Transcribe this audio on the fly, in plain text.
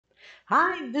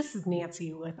Hi, this is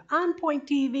Nancy with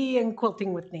OnPoint-TV and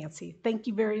Quilting with Nancy. Thank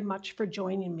you very much for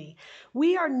joining me.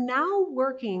 We are now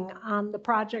working on the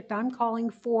project I'm calling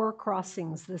Four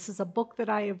Crossings. This is a book that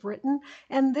I have written,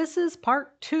 and this is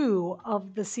part 2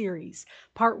 of the series.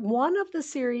 Part 1 of the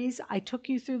series, I took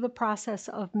you through the process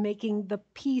of making the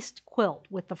pieced quilt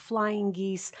with the flying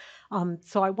geese.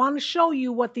 So I want to show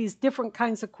you what these different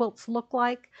kinds of quilts look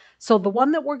like. So the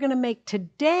one that we're going to make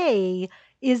today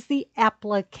is the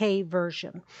applique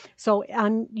version. So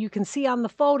you can see on the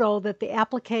photo that the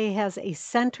applique has a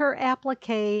center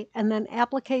applique and then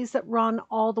appliques that run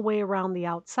all the way around the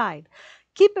outside.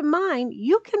 Keep in mind,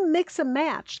 you can mix and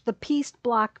match the pieced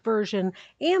block version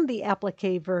and the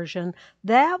applique version.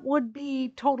 That would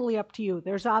be totally up to you.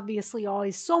 There's obviously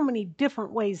always so many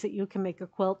different ways that you can make a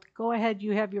quilt. Go ahead,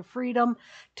 you have your freedom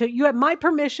you have my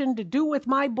permission to do with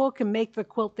my book and make the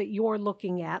quilt that you're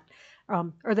looking at.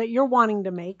 Or that you're wanting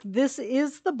to make. This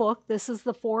is the book. This is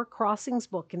the Four Crossings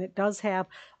book, and it does have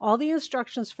all the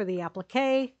instructions for the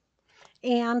applique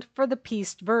and for the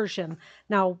pieced version.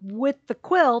 Now, with the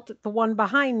quilt, the one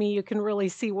behind me, you can really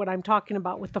see what I'm talking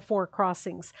about with the Four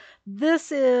Crossings. This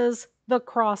is the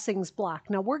crossings block.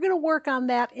 Now, we're going to work on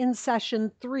that in session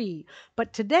 3,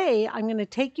 but today I'm going to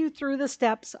take you through the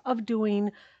steps of doing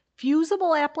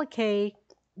fusible applique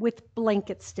with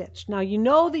blanket stitch. Now, you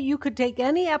know that you could take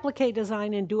any applique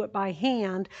design and do it by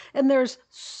hand, and there's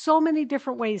so many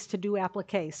different ways to do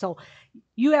applique. So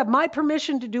you have my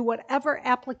permission to do whatever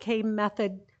applique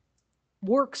method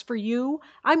works for you.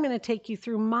 I'm going to take you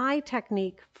through my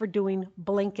technique for doing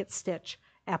blanket stitch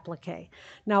applique.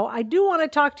 Now, I do want to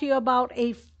talk to you about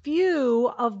a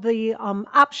few of the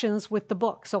options with the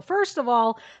book. So first of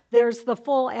all, there's the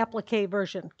full applique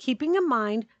version. Keeping in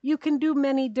mind, you can do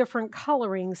many different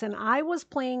colorings, and I was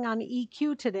playing on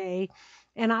EQ today,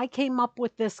 and I came up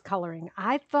with this coloring.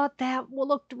 I thought that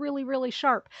looked really, really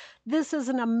sharp. This is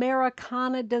an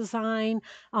Americana design.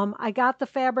 I got the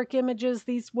fabric images.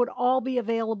 These would all be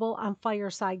available on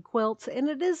Fireside Quilts, and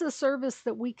it is a service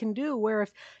that we can do where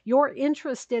if you're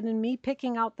interested in me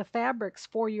picking out the fabrics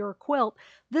for your quilt,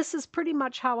 this is pretty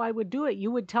much how I would do it.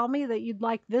 You would tell me that you'd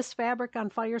like this fabric on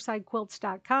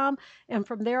firesidequilts.com, and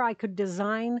from there I could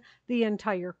design the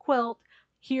entire quilt.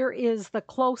 Here is the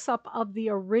close-up of the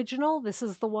original. This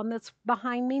is the one that's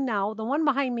behind me now. The one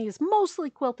behind me is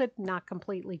mostly quilted, not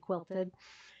completely quilted.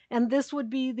 And this would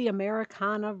be the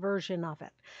Americana version of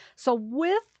it. So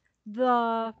with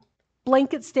the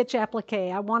blanket stitch applique,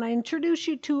 I want to introduce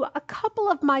you to a couple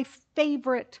of my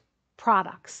favorite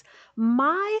products.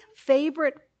 My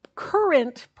favorite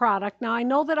current product, now I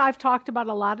know that I've talked about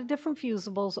a lot of different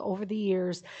fusibles over the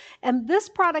years, and this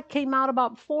product came out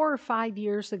about 4 or 5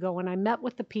 years ago when I met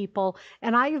with the people,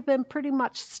 and I have been pretty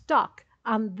much stuck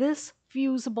on this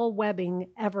fusible webbing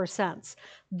ever since.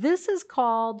 This is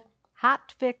called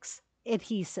Hotfix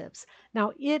Adhesives.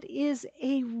 Now, it is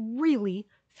a really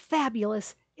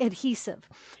fabulous adhesive.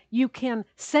 You can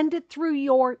send it through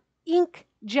your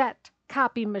inkjet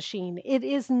copy machine. It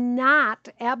is not,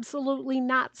 absolutely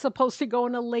not supposed to go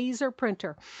in a laser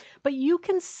printer, but you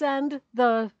can send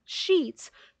the sheets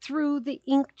through the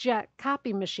inkjet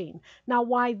copy machine. Now,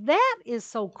 why that is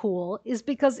so cool is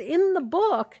because in the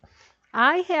book,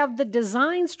 I have the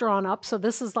designs drawn up. So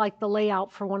this is like the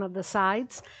layout for one of the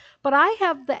sides. But I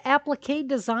have the applique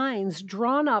designs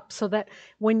drawn up so that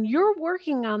when you're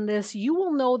working on this, you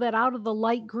will know that out of the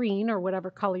light green or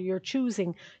whatever color you're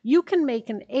choosing, you can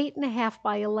make an 8.5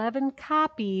 by 11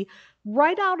 copy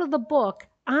right out of the book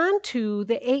onto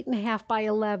the 8.5 by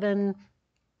 11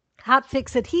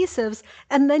 Hotfix adhesives,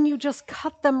 and then you just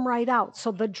cut them right out.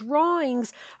 So the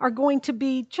drawings are going to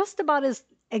be just about as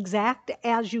exact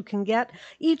as you can get.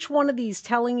 Each one of these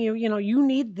telling you, you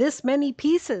need this many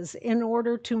pieces in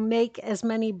order to make as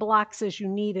many blocks as you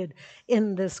needed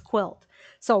in this quilt.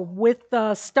 So with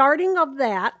the starting of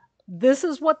that, this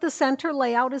is what the center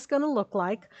layout is going to look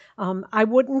like. I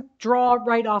wouldn't draw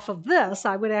right off of this.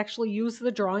 I would actually use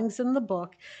the drawings in the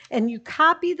book. And you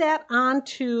copy that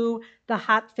onto the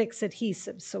Hotfix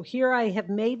adhesives. So here I have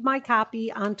made my copy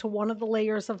onto one of the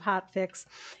layers of Hotfix.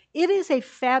 It is a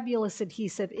fabulous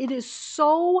adhesive. It is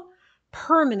so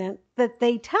permanent that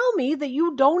they tell me that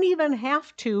you don't even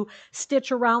have to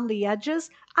stitch around the edges.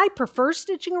 I prefer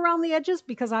stitching around the edges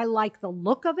because I like the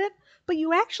look of it, but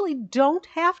you actually don't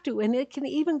have to, and it can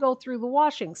even go through the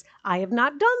washings. I have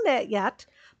not done that yet,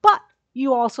 but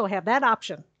you also have that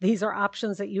option. These are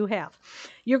options that you have.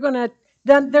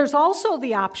 Then there's also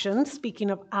the option, speaking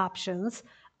of options,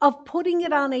 of putting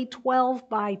it on a 12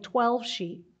 by 12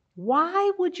 sheet.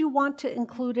 Why would you want to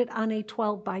include it on a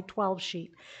 12 by 12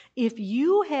 sheet? If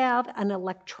you have an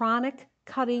electronic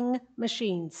cutting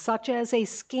machines, such as a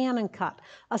Scan and Cut,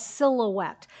 a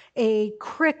Silhouette, a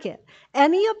Cricut,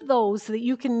 any of those that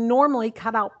you can normally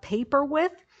cut out paper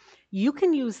with, you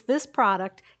can use this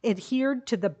product adhered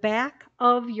to the back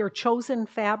of your chosen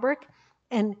fabric,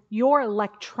 and your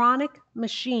electronic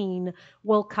machine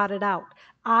will cut it out.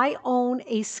 I own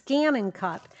a Scan and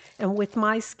Cut, and with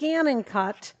my Scan and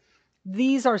Cut,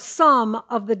 these are some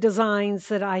of the designs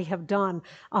that I have done.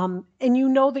 And you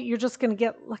know that you're just going to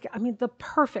get, like, I mean, the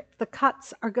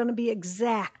cuts are going to be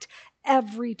exact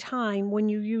every time when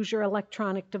you use your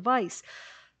electronic device.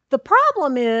 The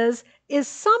problem is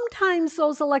sometimes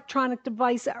those electronic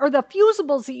devices or the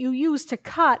fusibles that you use to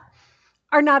cut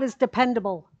are not as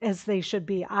dependable as they should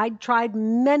be. I tried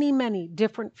many, many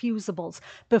different fusibles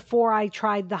before I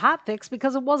tried the Hotfix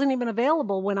because it wasn't even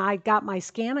available when I got my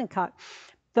Scan and Cut.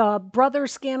 The Brother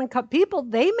Scan and Cut people,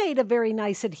 they made a very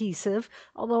nice adhesive,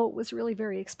 although it was really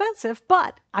very expensive,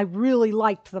 but I really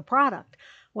liked the product.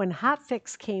 When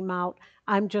Hotfix came out,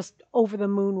 I'm just over the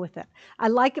moon with it. I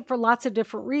like it for lots of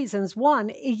different reasons. One,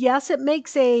 yes, it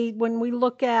makes when we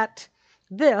look at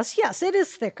this, yes, it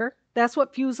is thicker. That's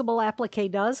what fusible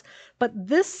applique does. But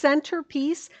this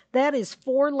centerpiece, that is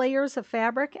 4 layers of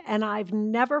fabric, and I've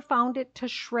never found it to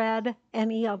shred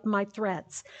any of my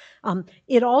threads.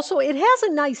 It has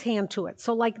a nice hand to it.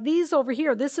 So like these over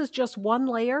here, this is just 1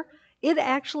 layer. It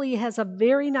actually has a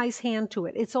very nice hand to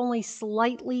it. It's only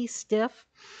slightly stiff.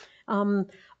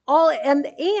 And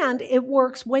it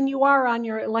works when you are on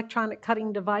your electronic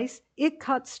cutting device. It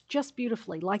cuts just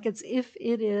beautifully, like it's if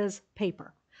it is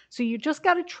paper. So you just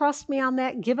got to trust me on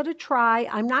that. Give it a try.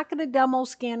 I'm not going to demo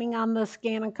scanning on the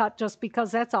Scan and Cut just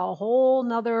because that's a whole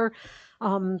nother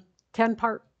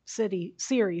 10-part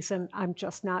series, and I'm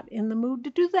just not in the mood to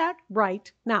do that right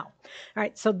now. All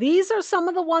right, so these are some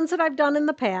of the ones that I've done in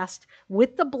the past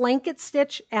with the blanket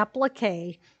stitch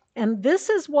applique, and this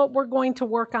is what we're going to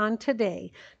work on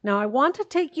today. Now, I want to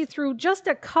take you through just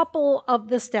a couple of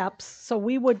the steps. So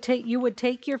you would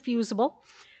take your fusible.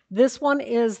 This one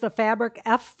is the fabric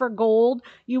F for gold.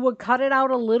 You would cut it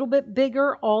out a little bit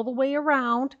bigger all the way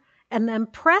around and then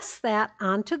press that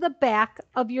onto the back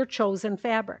of your chosen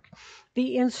fabric.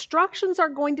 The instructions are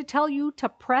going to tell you to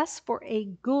press for a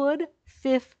good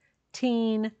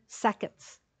 15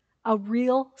 seconds, a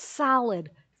real solid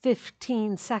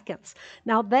 15 seconds.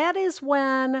 Now that is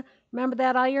when, remember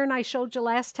that iron I showed you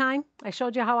last time? I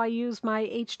showed you how I use my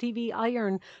HTV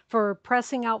iron for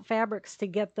pressing out fabrics to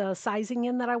get the sizing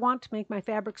in that I want to make my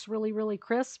fabrics really, really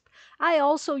crisp. I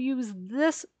also use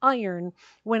this iron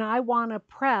when I want to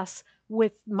press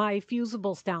with my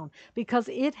fusibles down because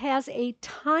it has a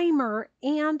timer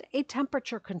and a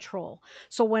temperature control.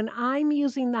 So when I'm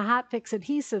using the Hotfix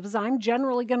adhesives, I'm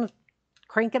generally going to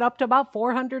crank it up to about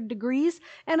 400 degrees,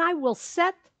 and I will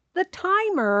set the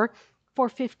timer for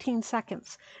 15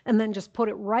 seconds and then just put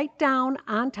it right down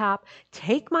on top,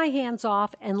 take my hands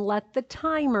off, and let the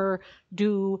timer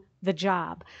do the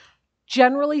job.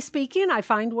 Generally speaking, I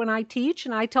find when I teach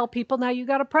and I tell people, now you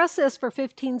got to press this for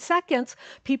 15 seconds,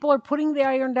 people are putting the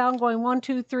iron down going 1,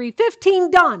 2, 3,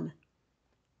 15, done.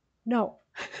 No.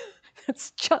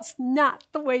 That's just not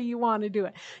the way you want to do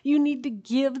it. You need to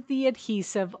give the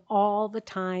adhesive all the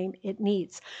time it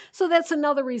needs. So that's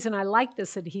another reason I like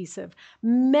this adhesive.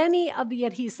 Many of the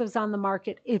adhesives on the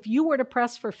market, if you were to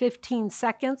press for 15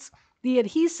 seconds, the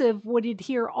adhesive would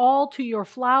adhere all to your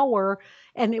flower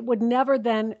and it would never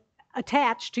then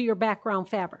attach to your background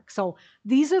fabric. So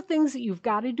these are things that you've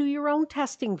got to do your own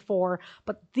testing for,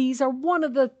 but these are one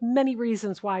of the many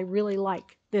reasons why I really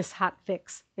like this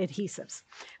Hotfix adhesives.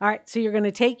 All right, so you're going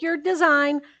to take your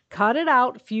design, cut it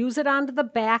out, fuse it onto the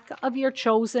back of your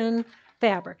chosen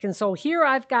fabric. And so here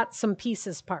I've got some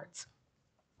pieces parts.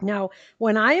 Now,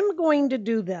 when I am going to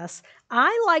do this,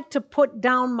 I like to put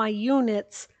down my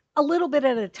units a little bit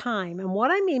at a time. And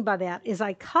what I mean by that is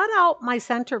I cut out my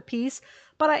center piece,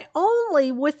 but I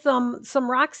only, with some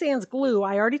Roxanne's glue,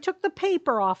 I already took the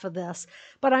paper off of this,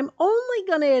 but I'm only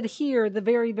going to adhere the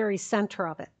very, very center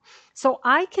of it. So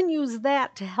I can use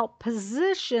that to help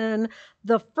position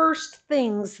the first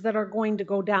things that are going to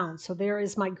go down. So there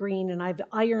is my green, and I've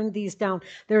ironed these down.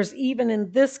 There's even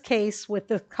in this case with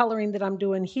the coloring that I'm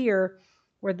doing here,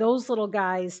 where those little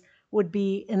guys would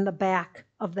be in the back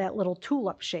of that little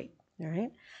tulip shape. All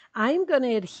right. I'm going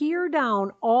to adhere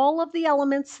down all of the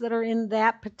elements that are in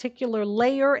that particular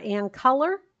layer and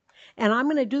color, and I'm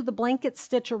going to do the blanket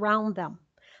stitch around them.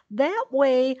 That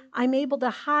way, I'm able to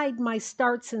hide my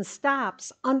starts and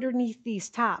stops underneath these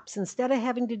tops instead of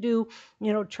having to do,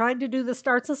 try to do the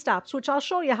starts and stops, which I'll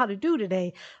show you how to do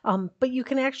today. But you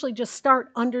can actually just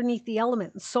start underneath the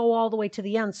element and sew all the way to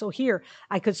the end. So here,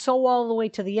 I could sew all the way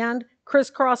to the end,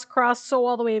 crisscross, cross, sew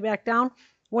all the way back down.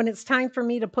 When it's time for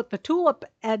me to put the tulip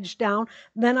edge down,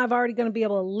 then I've already going to be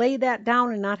able to lay that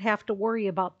down and not have to worry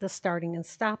about the starting and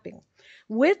stopping.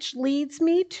 Which leads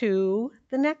me to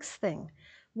the next thing.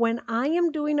 When I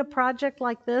am doing a project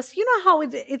like this, you know how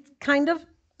it's kind of,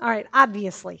 all right,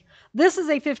 obviously, this is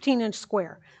a 15-inch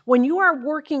square. When you are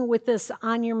working with this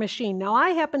on your machine, now I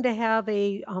happen to have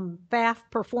a bath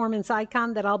performance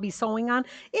icon that I'll be sewing on.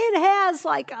 It has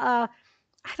like a,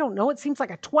 I don't know, it seems like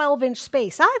a 12-inch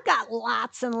space. I've got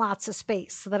lots and lots of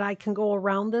space that I can go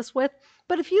around this with.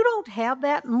 But if you don't have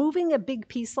that, moving a big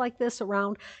piece like this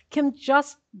around can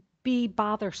just be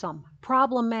bothersome,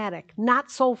 problematic, not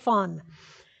so fun.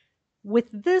 With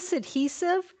this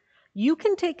adhesive, you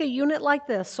can take a unit like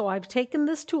this. So I've taken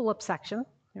this tulip section,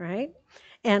 right?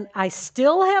 And I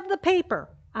still have the paper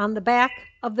on the back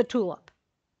of the tulip.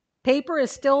 Paper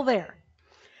is still there.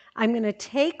 I'm going to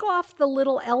take off the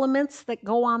little elements that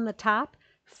go on the top,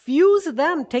 fuse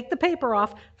them, take the paper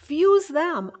off, fuse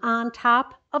them on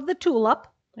top of the tulip.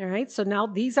 All right, so now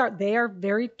they are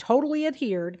very totally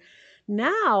adhered.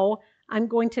 Now I'm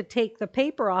going to take the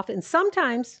paper off, and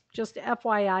sometimes, just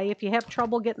FYI, if you have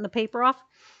trouble getting the paper off,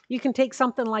 you can take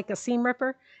something like a seam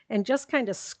ripper and just kind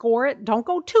of score it. Don't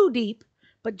go too deep,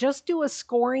 but just do a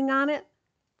scoring on it.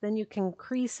 Then you can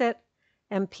crease it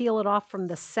and peel it off from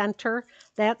the center.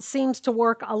 That seems to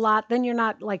work a lot. Then you're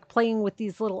not like playing with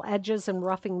these little edges and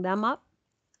roughing them up.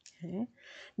 Okay.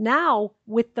 Now,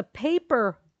 with the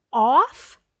paper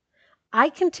off, I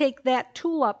can take that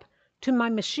tulip to my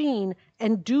machine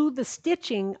and do the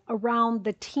stitching around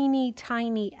the teeny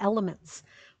tiny elements.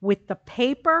 With the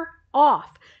paper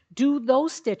off, do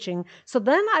those stitching. So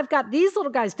then I've got these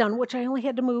little guys done, which I only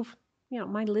had to move,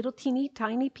 my little teeny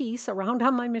tiny piece around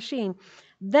on my machine.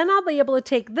 Then I'll be able to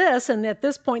take this, and at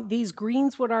this point, these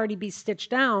greens would already be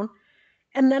stitched down.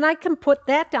 And then I can put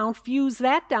that down, fuse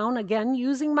that down, again,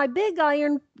 using my big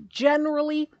iron.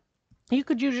 Generally, you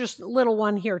could use just a little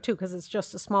one here too, because it's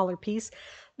just a smaller piece.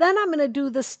 Then I'm going to do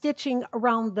the stitching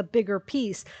around the bigger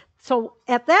piece. So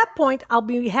at that point, I'll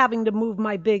be having to move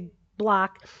my big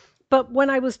block. But when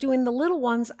I was doing the little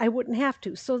ones, I wouldn't have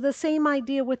to. So the same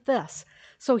idea with this.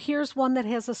 So here's one that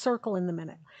has a circle in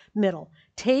the middle.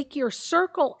 Take your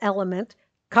circle element,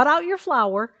 cut out your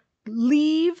flower,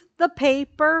 leave the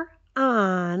paper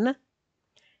on,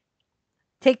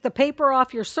 take the paper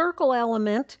off your circle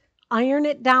element, iron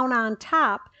it down on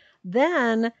top,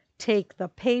 then take the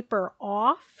paper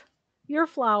off your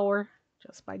flower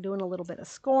just by doing a little bit of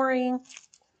scoring.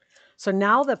 So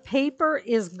now the paper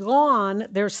is gone.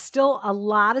 There's still a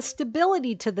lot of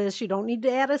stability to this. You don't need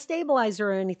to add a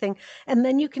stabilizer or anything. And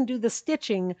then you can do the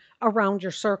stitching around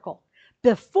your circle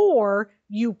before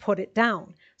you put it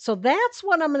down. So that's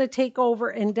what I'm going to take over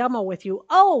and demo with you.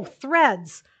 Oh,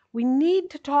 threads. We need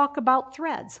to talk about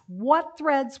threads. What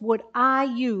threads would I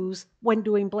use when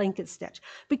doing blanket stitch?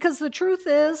 Because the truth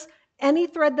is, any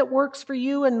thread that works for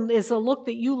you and is a look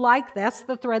that you like, that's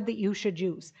the thread that you should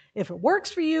use. If it works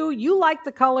for you, you like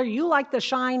the color, you like the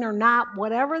shine or not,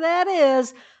 whatever that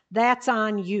is, that's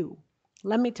on you.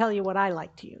 Let me tell you what I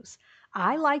like to use.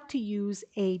 I like to use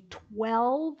a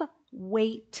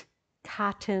 12-weight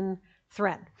cotton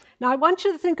thread. Now I want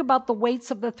you to think about the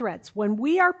weights of the threads. When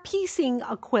we are piecing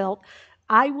a quilt,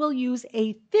 I will use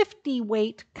a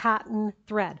 50-weight cotton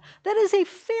thread. That is a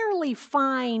fairly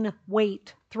fine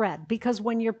weight thread because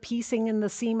when you're piecing in the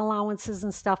seam allowances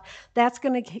and stuff, that's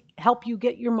going to help you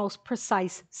get your most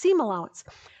precise seam allowance.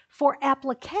 For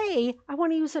applique, I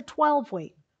want to use a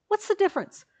 12-weight. What's the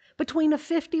difference between a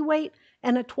 50-weight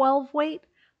and a 12-weight?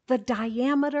 The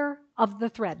diameter of the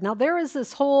thread. Now there is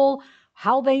this whole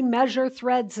how they measure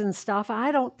threads and stuff.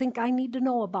 I don't think I need to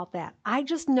know about that. I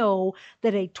just know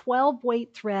that a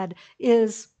 12-weight thread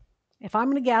is, if I'm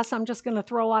going to guess, I'm just going to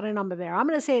throw out a number there. I'm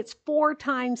going to say it's 4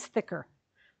 times thicker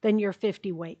than your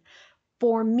 50-weight.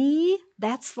 For me,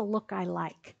 that's the look I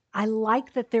like. I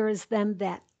like that there is then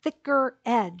that thicker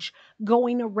edge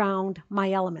going around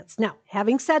my elements. Now,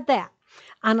 having said that,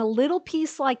 on a little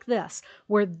piece like this,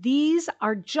 where these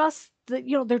are just,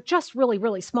 they're just really,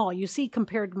 really small. You see,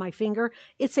 compared to my finger,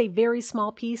 it's a very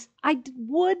small piece. I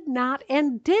would not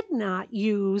and did not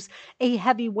use a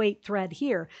heavyweight thread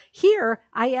here. Here,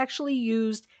 I actually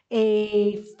used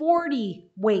a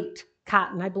 40-weight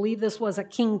cotton. I believe this was a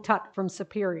King Tut from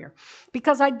Superior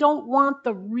because I don't want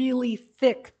the really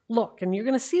thick look. And you're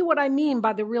going to see what I mean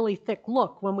by the really thick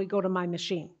look when we go to my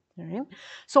machine. All right.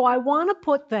 So I want to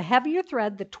put the heavier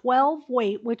thread, the 12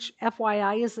 weight, which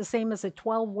FYI is the same as a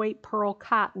 12 weight pearl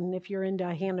cotton if you're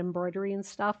into hand embroidery and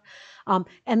stuff.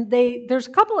 And there's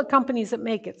a couple of companies that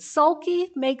make it.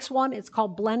 Sulky makes one. It's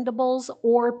called Blendables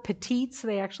or Petites.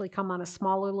 They actually come on a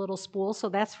smaller little spool. So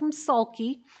that's from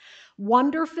Sulky.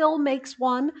 Wonderful makes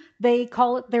one. They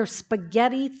call it their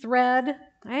spaghetti thread.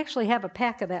 I actually have a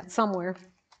pack of that somewhere.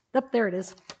 Up there it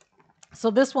is. So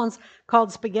this one's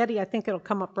called Spaghetti. I think it'll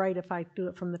come up right if I do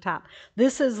it from the top.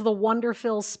 This is the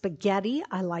Wonderful Spaghetti.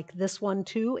 I like this one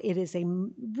too. It is a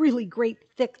really great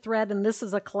thick thread, and this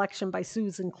is a collection by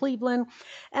Susan Cleveland.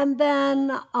 And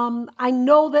then I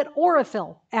know that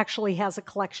Aurifil actually has a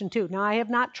collection too. Now, I have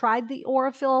not tried the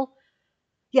Aurifil.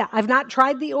 Yeah, I've not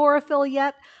tried the Aurifil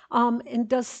yet. And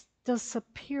does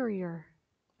Superior?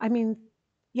 I mean,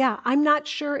 yeah, I'm not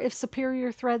sure if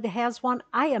Superior Thread has one.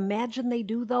 I imagine they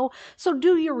do, though. So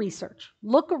do your research.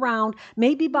 Look around,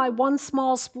 maybe buy one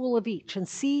small spool of each and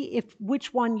see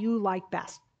which one you like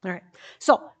best. All right.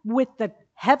 So with the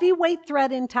heavyweight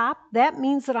thread in top, that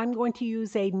means that I'm going to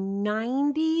use a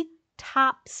 90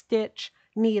 top stitch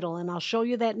needle, and I'll show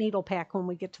you that needle pack when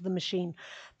we get to the machine.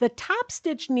 The top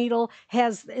stitch needle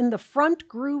has, in the front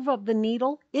groove of the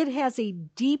needle, it has a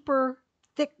deeper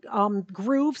thick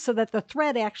groove so that the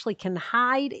thread actually can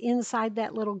hide inside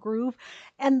that little groove.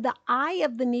 And the eye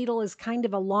of the needle is kind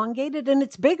of elongated, and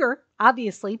it's bigger,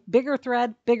 obviously. Bigger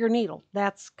thread, bigger needle.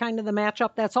 That's kind of the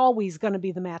matchup. That's always going to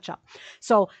be the matchup.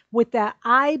 So with that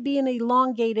eye being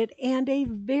elongated and a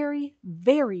very,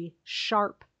 very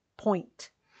sharp point,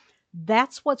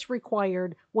 that's what's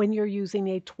required when you're using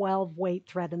a 12 weight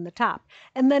thread in the top.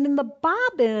 And then in the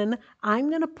bobbin, I'm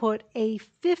going to put a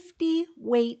 50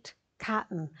 weight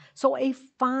cotton. So a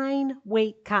fine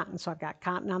weight cotton. So I've got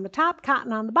cotton on the top,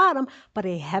 cotton on the bottom, but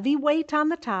a heavy weight on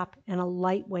the top and a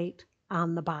light weight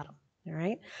on the bottom. All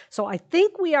right. So I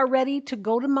think we are ready to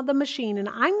go to the machine, and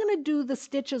I'm going to do the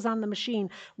stitches on the machine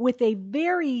with a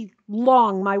very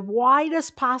long, my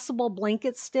widest possible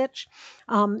blanket stitch,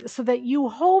 so that you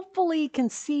hopefully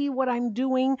can see what I'm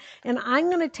doing. And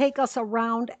I'm going to take us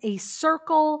around a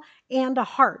circle and a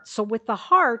heart. So with the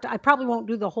heart, I probably won't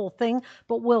do the whole thing,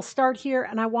 but we'll start here,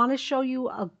 and I want to show you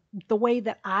the way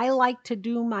that I like to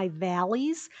do my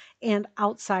valleys and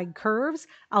outside curves.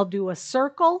 I'll do a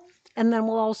circle, and then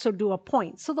we'll also do a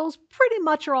point. So those pretty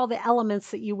much are all the elements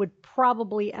that you would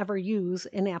probably ever use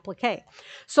in applique.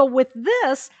 So with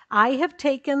this, I have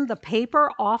taken the paper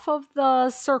off of the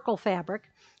circle fabric,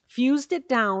 fused it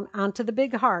down onto the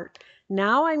big heart.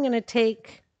 Now I'm going to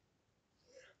take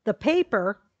the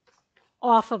paper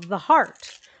off of the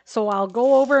heart. So I'll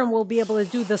go over and we'll be able to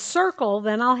do the circle.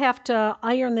 Then I'll have to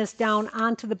iron this down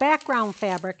onto the background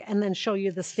fabric and then show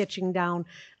you the stitching down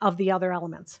of the other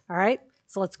elements. All right,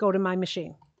 so let's go to my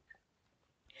machine.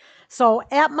 So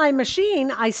at my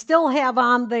machine, I still have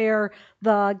on there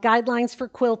the guidelines for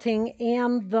quilting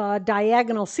and the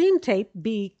diagonal seam tape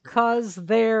because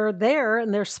they're there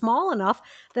and they're small enough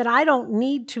that I don't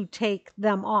need to take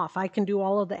them off. I can do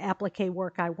all of the applique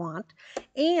work I want.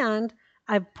 And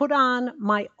I've put on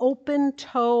my open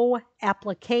toe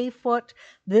applique foot.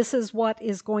 This is what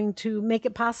is going to make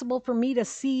it possible for me to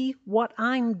see what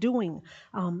I'm doing.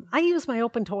 I use my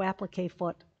open toe applique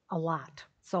foot a lot.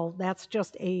 So that's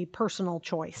just a personal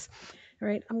choice. All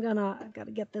right, I've got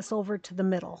to get this over to the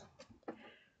middle.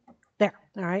 There,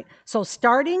 all right. So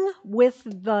starting with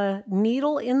the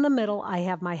needle in the middle, I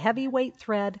have my heavyweight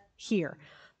thread here.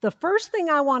 The first thing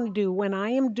I want to do when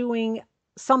I am doing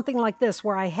something like this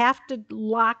where I have to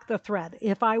lock the thread,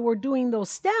 if I were doing those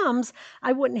stems,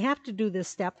 I wouldn't have to do this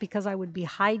step because I would be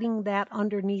hiding that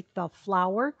underneath the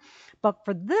flower. But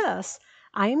for this,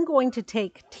 I am going to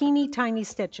take teeny tiny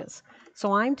stitches.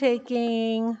 So I'm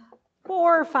taking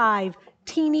 4 or 5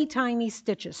 teeny tiny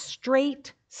stitches,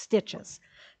 straight stitches.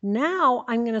 Now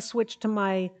I'm going to switch to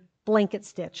my blanket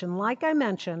stitch. And like I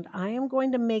mentioned, I am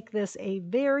going to make this a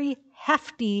very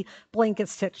hefty blanket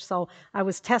stitch. So I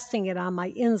was testing it on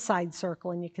my inside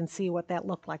circle, and you can see what that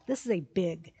looked like. This is a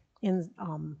big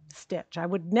stitch. I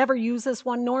would never use this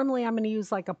one. Normally I'm going to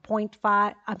use like a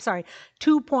 2.5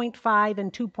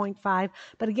 and 2.5.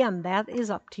 But again, that is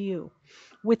up to you.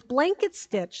 With blanket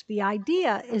stitch, the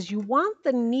idea is you want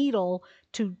the needle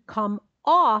to come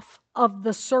off of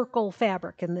the circle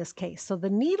fabric in this case. So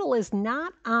the needle is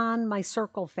not on my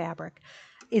circle fabric.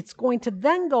 It's going to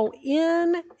then go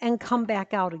in and come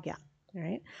back out again. All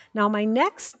right. Now my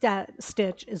next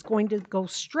stitch is going to go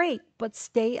straight but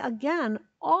stay again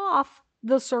off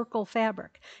the circle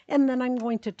fabric. And then I'm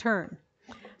going to turn.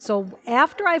 So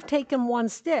after I've taken one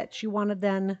stitch, you want to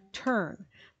then turn.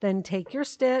 Then take your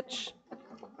stitch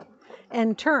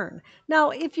and turn.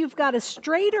 Now, if you've got a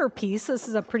straighter piece, this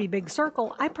is a pretty big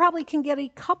circle, I probably can get a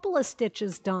couple of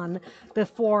stitches done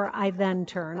before I then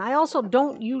turn. I also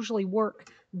don't usually work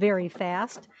very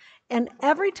fast. And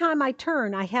every time I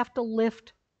turn, I have to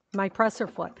lift my presser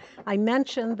foot. I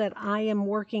mentioned that I am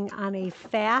working on a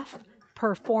FAF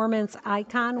Performance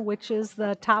Icon, which is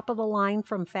the top of the line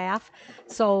from FAF.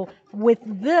 So with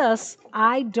this,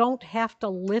 I don't have to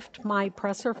lift my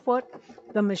presser foot.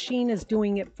 The machine is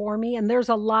doing it for me, and there's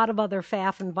a lot of other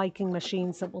FAF and Viking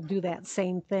machines that will do that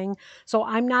same thing. So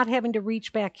I'm not having to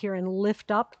reach back here and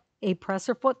lift up a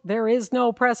presser foot. There is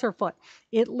no presser foot.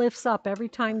 It lifts up every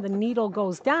time the needle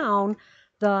goes down.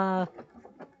 The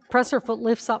presser foot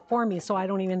lifts up for me, so I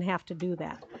don't even have to do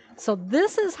that. So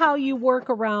this is how you work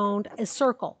around a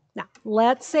circle. Now,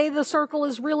 let's say the circle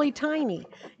is really tiny.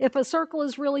 If a circle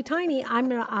is really tiny, I'm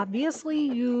going to obviously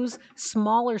use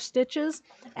smaller stitches,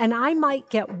 and I might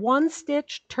get one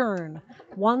stitch, turn,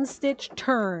 one stitch,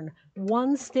 turn,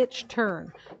 one stitch,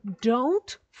 turn.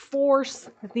 Don't force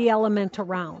the element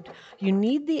around. You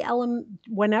need the element,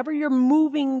 whenever you're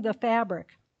moving the fabric,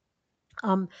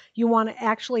 you want to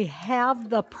actually have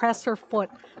the presser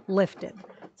foot lifted.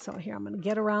 So here, I'm going to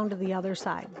get around to the other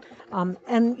side.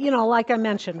 And, you know, like I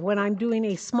mentioned, when I'm doing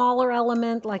a smaller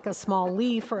element, like a small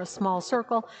leaf or a small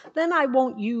circle, then I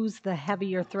won't use the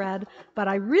heavier thread. But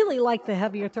I really like the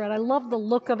heavier thread. I love the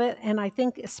look of it. And I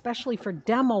think especially for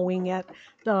demoing it,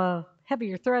 the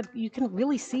heavier thread, you can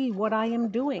really see what I am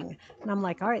doing. And I'm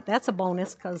like, all right, that's a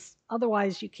bonus, because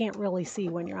otherwise you can't really see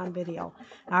when you're on video.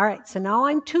 All right, so now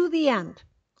I'm to the end.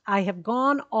 I have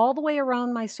gone all the way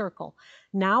around my circle.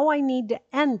 Now I need to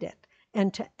end it.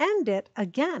 And to end it,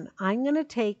 again, I'm going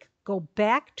to go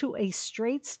back to a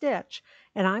straight stitch,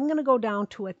 and I'm going to go down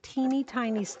to a teeny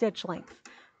tiny stitch length.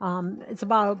 It's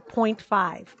about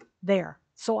 0.5 there.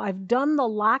 So I've done the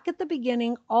lock at the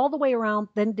beginning all the way around,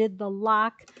 then did the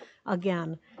lock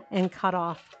again and cut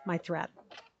off my thread.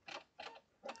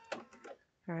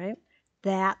 All right,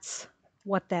 that's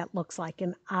what that looks like,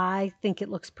 and I think it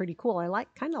looks pretty cool. I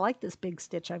kind of like this big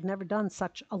stitch. I've never done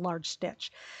such a large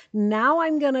stitch. Now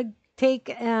I'm going to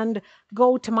take and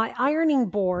go to my ironing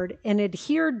board and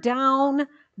adhere down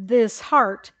this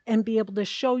heart and be able to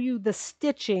show you the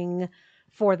stitching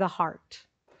for the heart.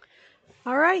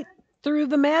 All right, through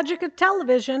the magic of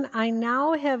television, I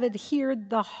now have adhered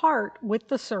the heart with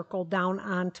the circle down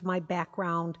onto my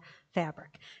background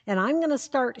fabric. And I'm going to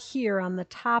start here on the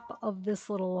top of this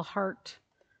little heart,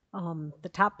 the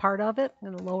top part of it. I'm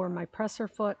going to lower my presser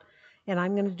foot, and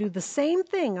I'm going to do the same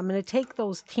thing. I'm going to take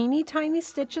those teeny tiny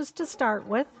stitches to start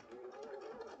with.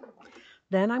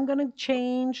 Then I'm going to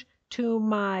change to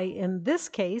my, in this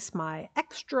case, my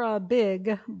extra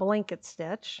big blanket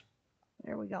stitch.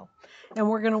 There we go. And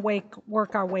we're going to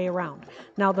work our way around.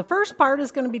 Now, the first part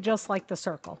is going to be just like the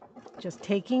circle, just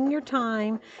taking your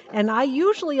time. And I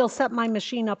usually will set my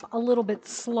machine up a little bit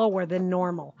slower than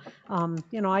normal.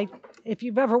 You know, if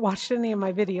you've ever watched any of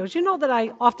my videos, you know that I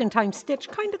oftentimes stitch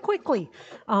kind of quickly.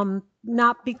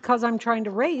 Not because I'm trying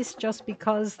to race, just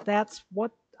because that's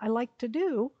what I like to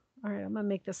do. All right, I'm going to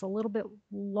make this a little bit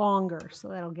longer, so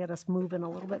that'll get us moving a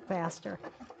little bit faster.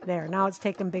 There, now it's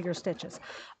taking bigger stitches.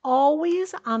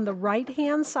 Always on the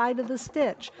right-hand side of the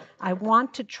stitch, I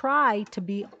want to try to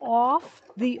be off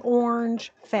the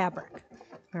orange fabric.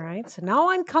 All right, so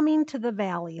now I'm coming to the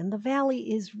valley, and the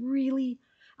valley is really,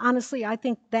 honestly, I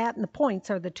think that and the points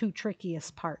are the two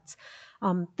trickiest parts.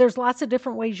 There's lots of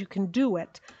different ways you can do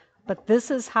it, but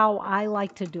this is how I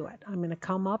like to do it. I'm going to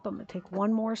come up, I'm going to take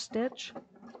one more stitch.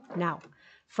 Now,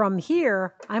 from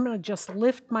here, I'm going to just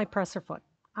lift my presser foot.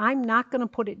 I'm not going to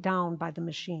put it down by the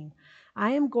machine.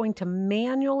 I am going to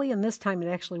manually, and this time it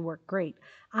actually worked great,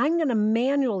 I'm going to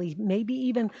manually, maybe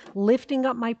even lifting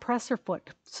up my presser foot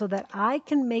so that I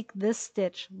can make this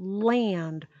stitch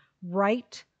land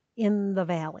right in the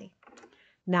valley.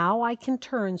 Now I can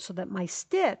turn so that my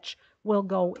stitch will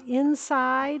go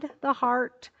inside the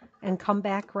heart and come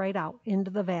back right out into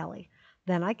the valley.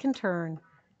 Then I can turn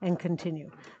and continue.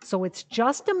 So it's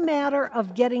just a matter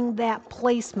of getting that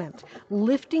placement,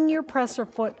 lifting your presser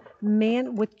foot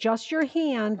with just your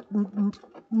hand,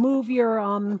 move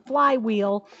your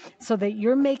flywheel so that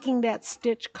you're making that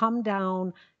stitch come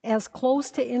down as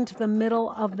close to into the middle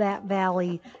of that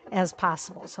valley as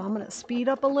possible. So I'm going to speed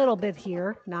up a little bit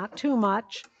here, not too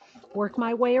much, work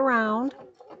my way around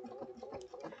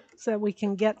so that we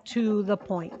can get to the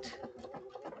point.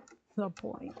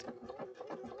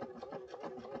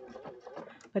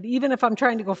 But even if I'm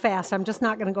trying to go fast, I'm just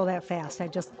not going to go that fast. I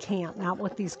just can't, not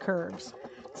with these curves.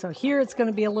 So here it's going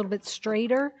to be a little bit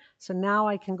straighter. So now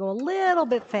I can go a little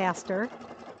bit faster.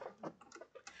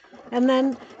 And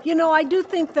then, I do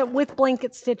think that with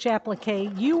blanket stitch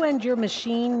applique, you and your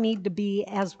machine need to be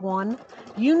as one.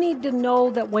 You need to know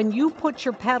that when you put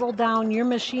your pedal down, your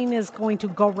machine is going to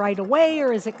go right away,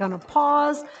 or is it going to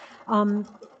pause?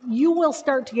 You will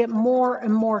start to get more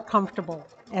and more comfortable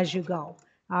as you go.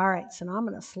 All right, so now I'm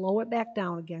going to slow it back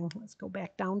down again. Let's go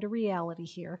back down to reality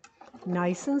here.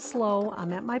 Nice and slow.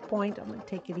 I'm at my point. I'm going to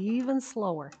take it even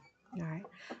slower. All right,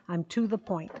 I'm to the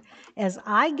point. As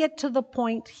I get to the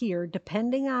point here,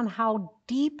 depending on how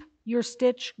deep your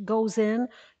stitch goes in,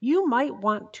 you might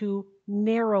want to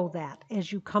narrow that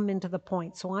as you come into the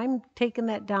point. So I'm taking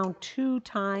that down 2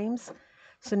 times.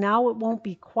 So now it won't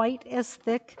be quite as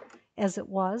thick as it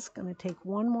was. Going to take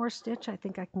one more stitch. I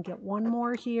think I can get one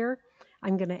more here.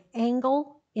 I'm going to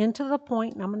angle into the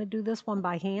point, and I'm going to do this one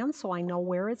by hand so I know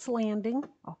where it's landing.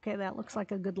 Okay, that looks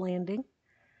like a good landing.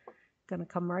 Going to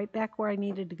come right back where I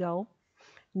needed to go.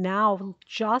 Now,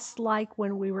 just like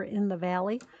when we were in the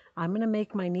valley, I'm going to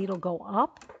make my needle go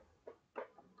up,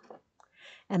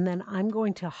 and then I'm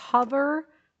going to hover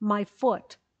my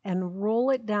foot and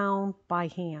roll it down by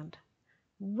hand,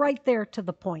 right there to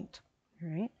the point. All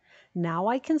right. Now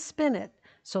I can spin it,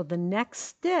 so the next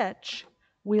stitch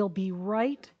will be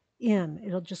right in.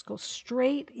 It'll just go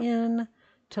straight in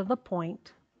to the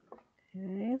point.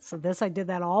 Okay, so I did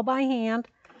that all by hand,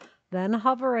 then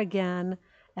hover again,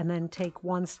 and then take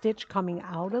one stitch coming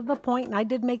out of the point. And I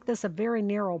did make this a very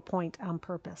narrow point on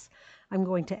purpose. I'm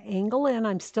going to angle in.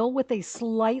 I'm still with a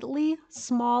slightly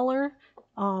smaller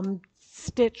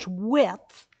stitch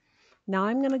width. Now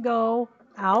I'm going to go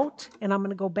out, and I'm going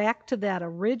to go back to that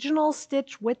original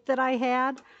stitch width that I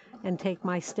had and take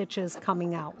my stitches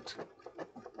coming out.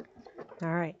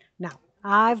 All right, now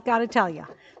I've got to tell you,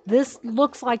 this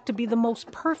looks like to be the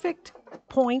most perfect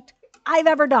point I've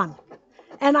ever done.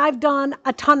 And I've done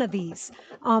a ton of these.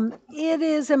 It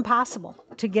is impossible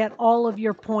to get all of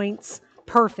your points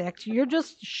perfect. You're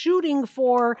just shooting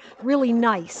for really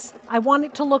nice. I want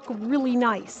it to look really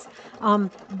nice.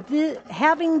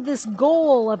 Having this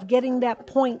goal of getting that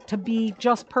point to be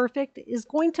just perfect is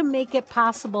going to make it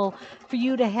possible for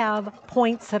you to have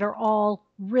points that are all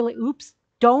really, oops,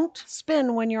 don't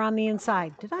spin when you're on the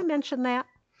inside. Did I mention that?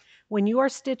 When you are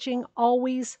stitching,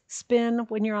 always spin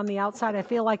when you're on the outside. I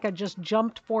feel like I just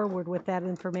jumped forward with that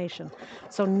information.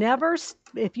 So never,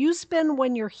 if you spin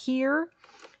when you're here,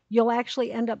 you'll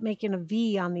actually end up making a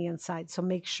V on the inside. So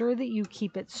make sure that you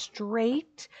keep it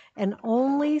straight and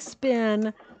only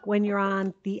spin when you're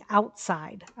on the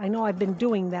outside. I know I've been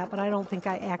doing that, but I don't think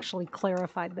I actually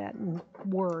clarified that in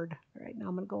Word. All right, now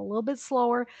I'm going to go a little bit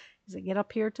slower as I get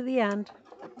up here to the end.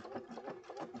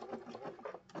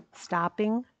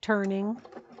 Stopping, turning,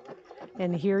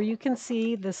 and here you can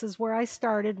see this is where I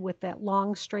started with that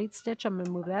long straight stitch. I'm going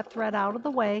to move that thread out of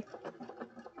the way.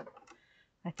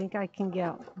 I think I can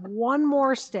get one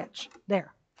more stitch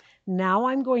there. Now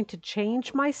I'm going to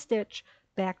change my stitch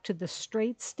back to the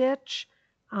straight stitch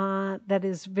that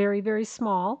is very, very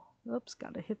small. Oops,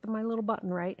 got to hit my little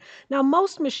button right. Now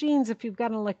most machines, if you've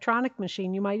got an electronic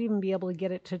machine, you might even be able to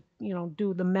get it to,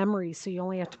 do the memory, so you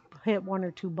only have to hit 1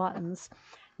 or 2 buttons.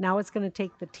 Now it's going to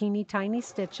take the teeny tiny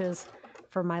stitches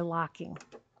for my locking.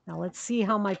 Now let's see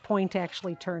how my point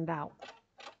actually turned out.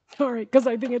 All right, because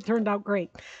I think it turned out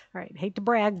great. All right, hate to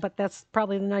brag, but that's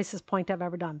probably the nicest point I've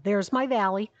ever done. There's my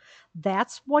valley.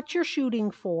 That's what you're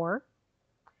shooting for.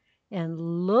 And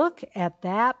look at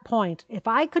that point. If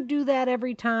I could do that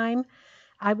every time,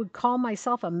 I would call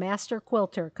myself a master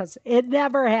quilter, because it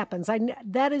never happens.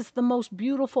 That is the most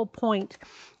beautiful point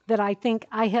that I think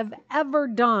I have ever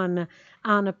done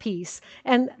on a piece.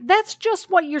 And that's just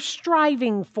what you're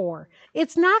striving for.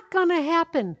 It's not going to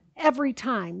happen every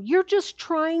time. You're just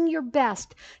trying your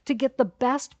best to get the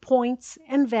best points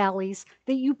and valleys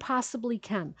that you possibly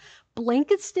can.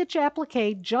 Blanket stitch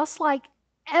applique, just like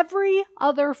every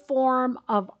other form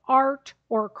of art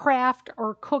or craft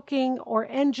or cooking or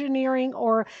engineering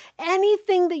or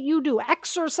anything that you do,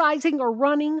 exercising or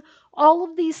running, all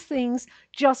of these things,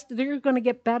 they're going to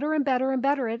get better and better and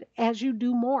better at as you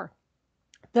do more.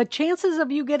 The chances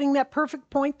of you getting that perfect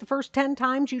point the first 10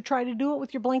 times you try to do it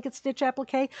with your blanket stitch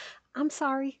applique, I'm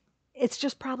sorry, it's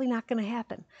just probably not going to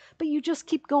happen. But you just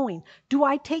keep going. Do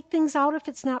I take things out if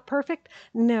it's not perfect?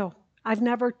 No. I've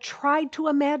never tried to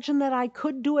imagine that I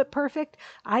could do it perfect.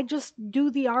 I just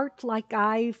do the art like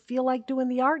I feel like doing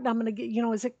the art. And I'm going to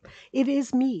get, it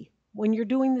is me. When you're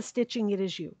doing the stitching, it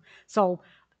is you. So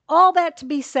all that to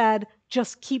be said,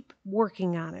 just keep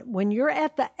working on it. When you're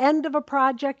at the end of a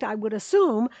project, I would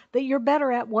assume that you're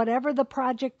better at whatever the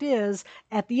project is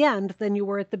at the end than you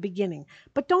were at the beginning.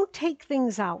 But don't take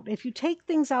things out. If you take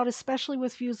things out, especially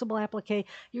with fusible applique,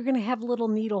 you're going to have little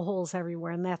needle holes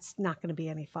everywhere, and that's not going to be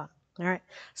any fun. All right.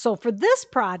 So for this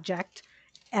project,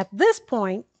 at this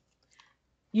point,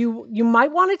 you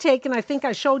might want to take, and I think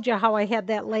I showed you how I had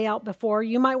that layout before,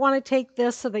 you might want to take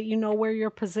this so that you know where you're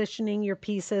positioning your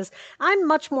pieces. I'm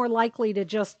much more likely to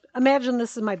just, imagine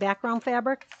this is my background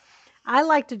fabric. I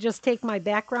like to just take my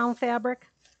background fabric,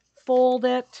 fold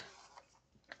it,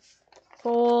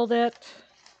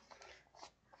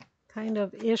 kind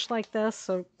of ish like this.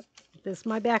 So this is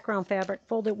my background fabric.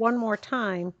 Fold it one more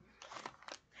time.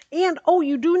 And, oh,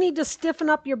 you do need to stiffen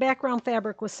up your background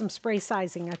fabric with some spray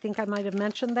sizing. I think I might have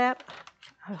mentioned that.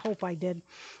 I hope I did.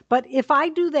 But if I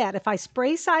do that, if I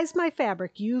spray size my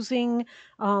fabric using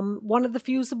one of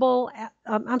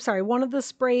the one of the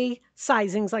spray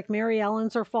sizings like Mary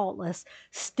Ellen's or Faultless,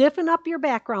 stiffen up your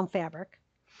background fabric,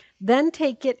 then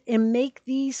take it and make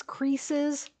these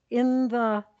creases in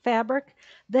the fabric,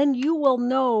 then you will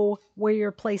know where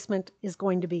your placement is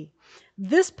going to be.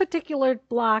 This particular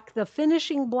block, the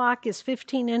finishing block, is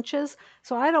 15 inches,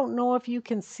 so I don't know if you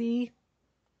can see.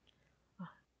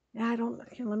 Let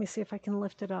me see if I can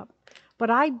lift it up. But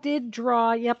I did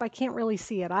draw, yep, I can't really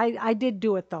see it. I did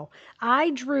do it though. I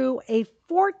drew a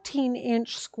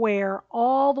 14-inch square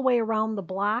all the way around the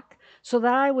block so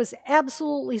that I was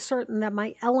absolutely certain that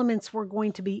my elements were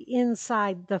going to be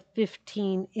inside the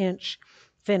 15-inch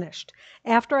finished.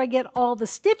 After I get all the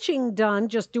stitching done,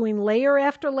 just doing layer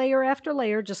after layer after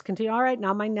layer, just continue. All right,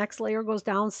 now my next layer goes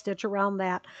down, stitch around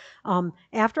that.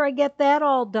 After I get that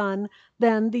all done,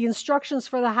 then the instructions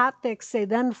for the Hotfix say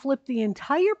then flip the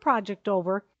entire project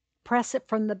over, press it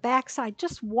from the back side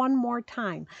just one more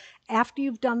time. After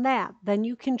you've done that, then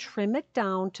you can trim it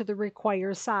down to the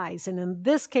required size. And in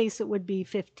this case, it would be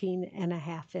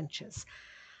 15.5 inches.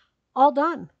 All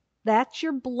done. That's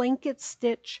your blanket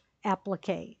stitch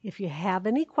applique. If you have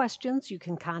any questions, you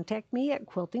can contact me at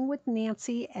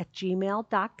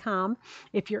quiltingwithnancy@gmail.com.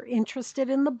 If you're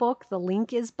interested in the book, the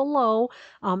link is below.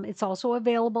 It's also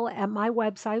available at my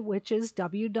website, which is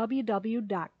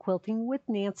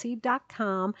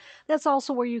www.quiltingwithnancy.com. That's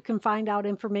also where you can find out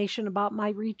information about my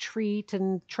retreat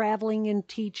and traveling and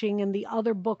teaching and the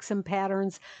other books and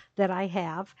patterns that I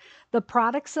have. The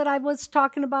products that I was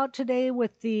talking about today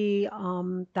with the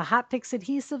Hotfix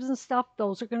adhesives and stuff,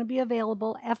 those are going to be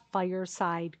available at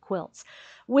Fireside Quilts.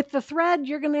 With the thread,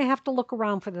 you're going to have to look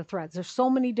around for the threads. There's so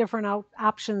many different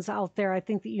options out there. I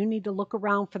think that you need to look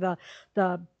around for the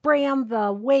brand,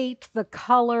 the weight, the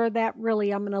color. That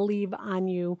really I'm going to leave on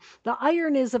you. The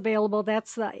iron is available.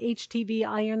 That's the HTV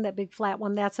iron, that big flat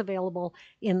one. That's available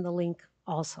in the link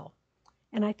also.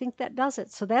 And I think that does it.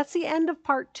 So that's the end of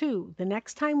part 2. The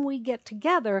next time we get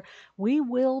together, we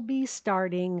will be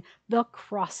starting the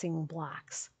crossing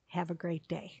blocks. Have a great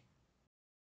day.